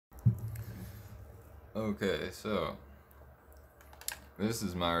Okay, so this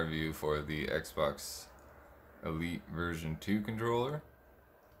is my review for the Xbox Elite version 2 controller.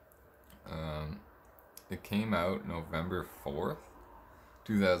 Um, it came out November 4th,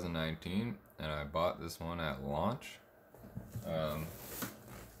 2019, and I bought this one at launch. Um,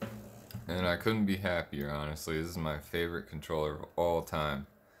 and I couldn't be happier, honestly. This is my favorite controller of all time.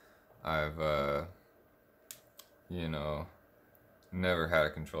 I've, you know, never had a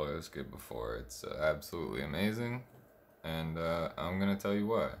controller this good before. It's absolutely amazing, and I'm gonna tell you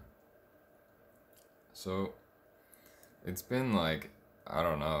why. So, it's been like, I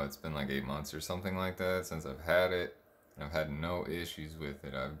don't know, it's been like 8 months or something like that since I've had it. And I've had no issues with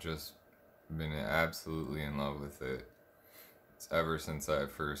it. I've just been absolutely in love with it. It's ever since I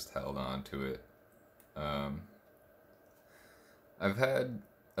first held on to it. Um, I've had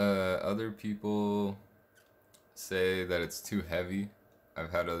other people say that it's too heavy.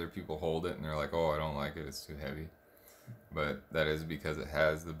 I've had other people hold it and they're like, oh, I don't like it, it's too heavy. But that is because it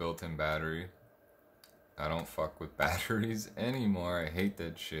has the built in battery. I don't fuck with batteries anymore. I hate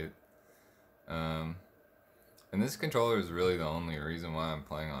that shit. Um, and this controller is really the only reason why I'm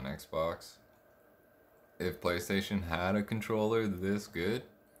playing on Xbox. If PlayStation had a controller this good,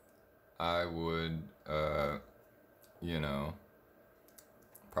 I would, you know,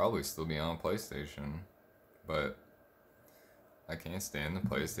 probably still be on PlayStation. But I can't stand the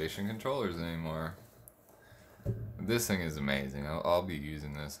PlayStation controllers anymore. This thing is amazing. I'll be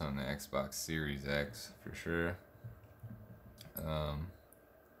using this on the Xbox Series X for sure.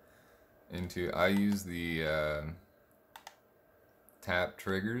 I use the tap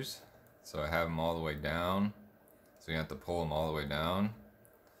triggers, so I have them all the way down. So you have to pull them all the way down.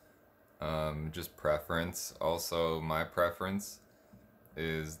 Just preference. Also, my preference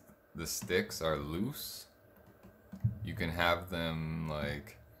is the sticks are loose. You can have them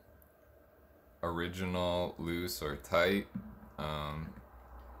like original, loose, or tight.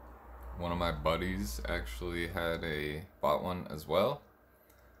 One of my buddies actually bought one as well.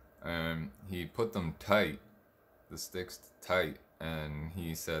 He put them tight, the sticks tight, and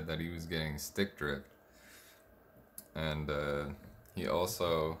he said that he was getting stick drift. And he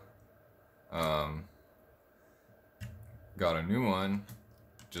also got a new one,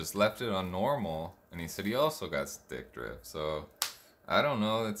 just left it on normal, and he said he also got stick drift. So I don't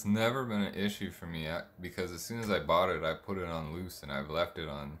know, it's never been an issue for me because as soon as I bought it, I put it on loose and I've left it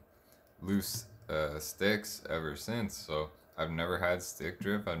on loose sticks ever since. So I've never had stick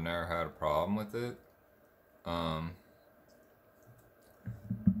drift. I've never had a problem with it. I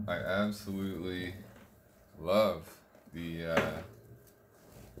absolutely love the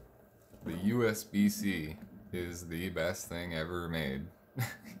USB-C is the best thing ever made.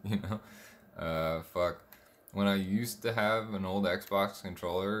 you know, fuck. When I used to have an old Xbox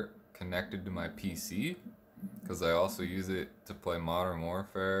controller connected to my PC, because I also use it to play Modern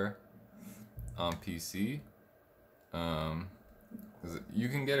Warfare on PC. 'Cause you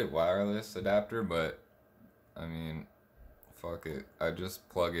can get it wireless adapter, but I mean, fuck it. I just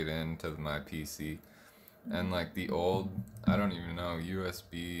plug it into my PC, and like the old, I don't even know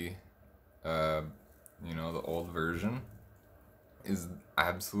USB. Uh, the old version is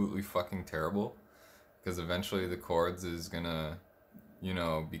absolutely fucking terrible because eventually the cords is gonna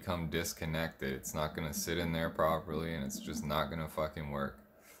become disconnected. It's not gonna sit in there properly and it's just not gonna fucking work.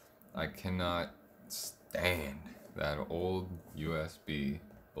 I cannot stand that old USB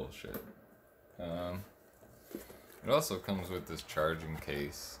bullshit. It also comes with this charging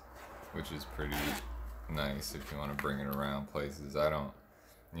case, which is pretty nice if you want to bring it around places. I don't,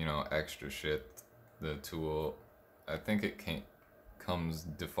 extra shit. The tool, I think it comes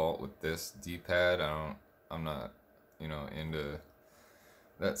default with this D-pad. I'm not, into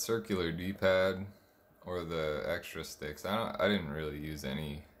that circular D-pad or the extra sticks. I didn't really use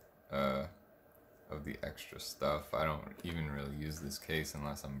any of the extra stuff. I don't even really use this case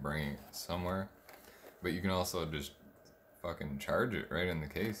unless I'm bringing it somewhere. But you can also just fucking charge it right in the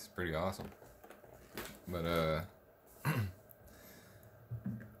case. Pretty awesome. But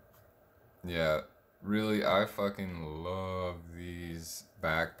yeah, really, I fucking love these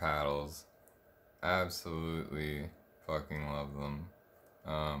back paddles. Absolutely fucking love them.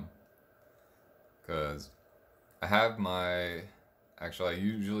 'Cause I have actually, I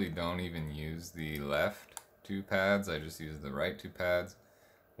usually don't even use the left two pads. I just use the right two pads.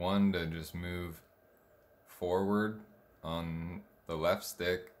 One to just move forward on the left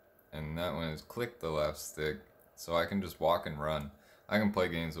stick, and that one is click the left stick, so I can just walk and run. I can play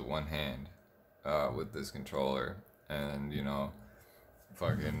games with one hand with this controller, and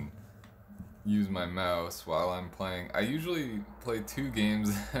fucking use my mouse while I'm playing. I usually play two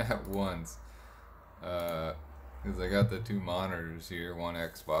games at once, Because I got the two monitors here, one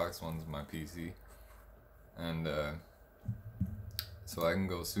Xbox, one's my PC, and so I can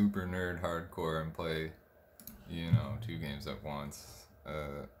go super nerd hardcore and play, you know, two games at once,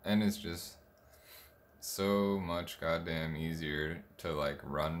 and it's just so much goddamn easier to like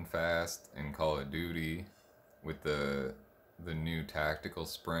run fast in Call of Duty with the new tactical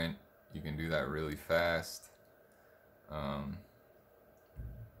sprint. You can do that really fast. Um,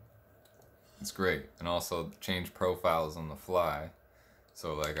 it's great, and also change profiles on the fly.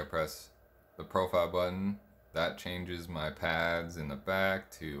 So like I press the profile button, that changes my pads in the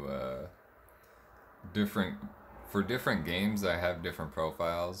back to different. For different games, I have different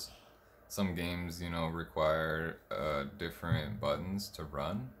profiles. Some games, you know, require different buttons to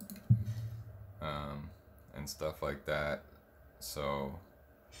run, and stuff like that. So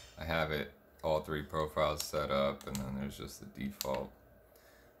I have it all three profiles set up, and then there's just the default.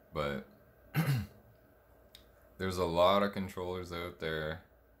 But there's a lot of controllers out there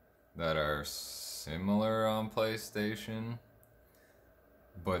that are similar on PlayStation,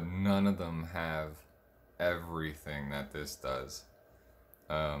 but none of them have everything that this does.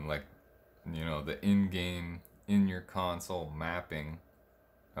 Like, you know, the in-game, in your console mapping,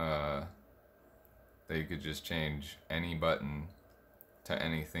 they could just change any button to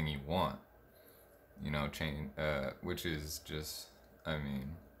anything you want. You know, which is just, I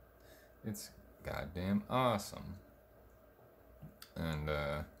mean, it's goddamn awesome. And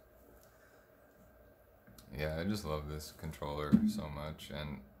yeah, I just love this controller so much,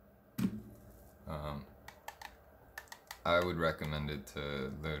 and I would recommend it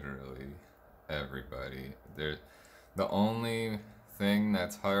to literally everybody. The only thing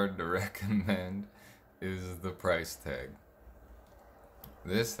that's hard to recommend is the price tag.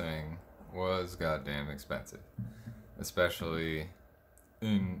 This thing was goddamn expensive, especially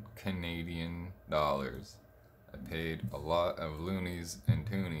in Canadian dollars. I paid a lot of loonies and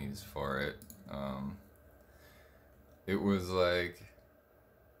toonies for it. It was like,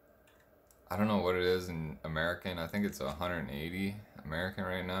 I don't know what it is in American. I think it's 180 American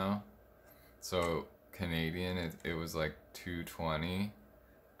right now. So Canadian, it was like 220,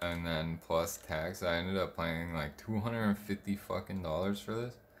 and then plus tax, I ended up paying like $250 fucking dollars for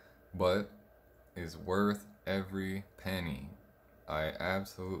this, but it's worth every penny. I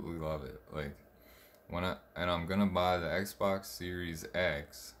absolutely love it. Like and I'm gonna buy the Xbox Series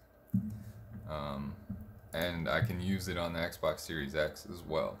X, and I can use it on the Xbox Series X as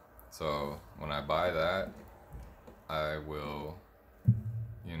well. So when I buy that, I will,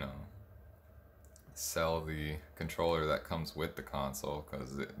 you know, sell the controller that comes with the console,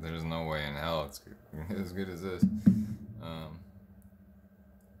 because there's no way in hell it's as good as this.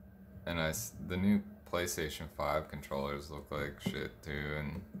 And the new PlayStation 5 controllers look like shit too,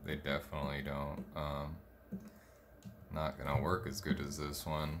 and they definitely don't, not gonna work as good as this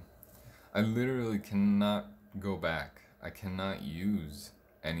one. I literally cannot go back. I cannot use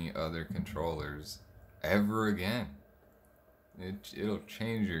any other controllers ever again. It'll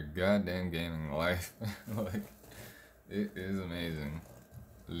change your goddamn gaming life. Like, it is amazing,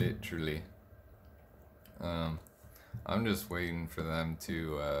 literally. I'm just waiting for them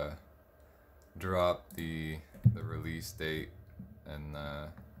to drop the release date and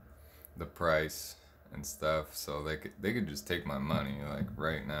the price and stuff, so they could just take my money. Like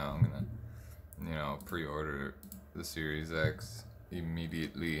right now, I'm gonna, you know, pre-order the Series X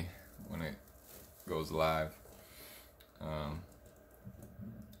immediately when it goes live.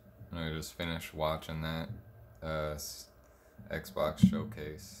 And I just finished watching that Xbox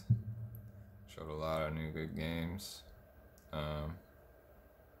showcase. Showed a lot of new good games. I'm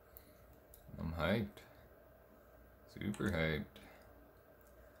hyped. Super hyped.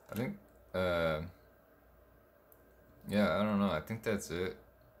 I think, yeah, I don't know. I think that's it.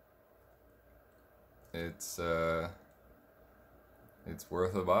 It's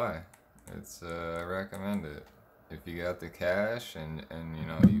worth a buy. I recommend it. If you got the cash and you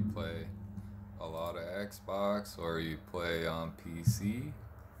know, you play a lot of Xbox, or you play on PC,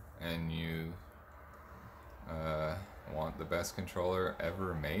 and you want the best controller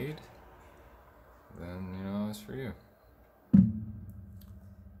ever made, then, you know, it's for you.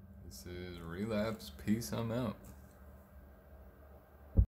 This is Relapse. Peace. I'm out.